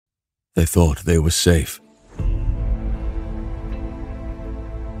They thought they were safe,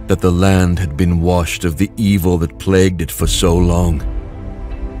 that the land had been washed of the evil that plagued it for so long.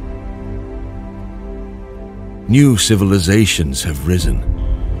 New civilizations have risen,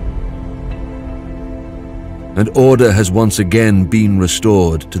 and order has once again been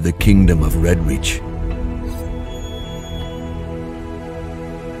restored to the kingdom of Redreach.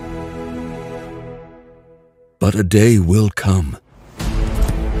 But a day will come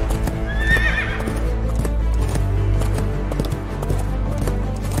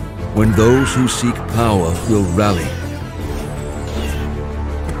when those who seek power will rally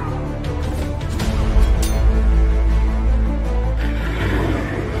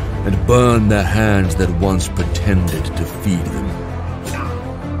and burn the hands that once pretended to feed them.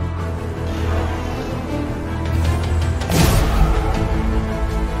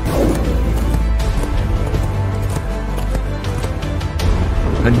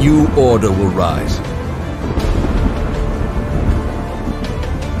 A new order will rise,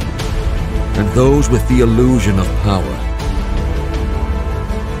 and those with the illusion of power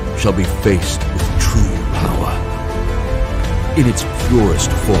shall be faced with true power in its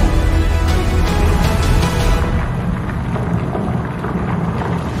purest form.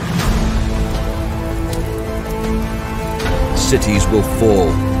 Cities will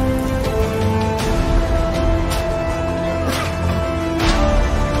fall,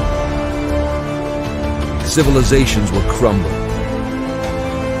 civilizations will crumble,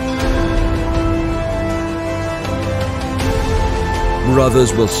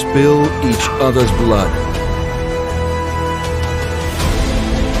 brothers will spill each other's blood,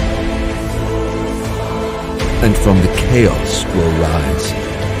 and from the chaos will rise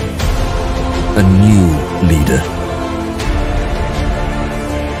a new leader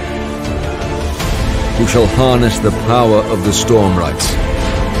who shall harness the power of the Stormrights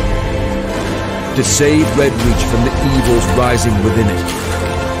to save Redreach from the evils rising within it,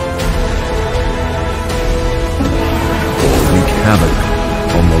 or wreak havoc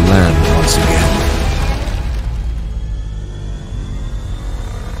on the land once again.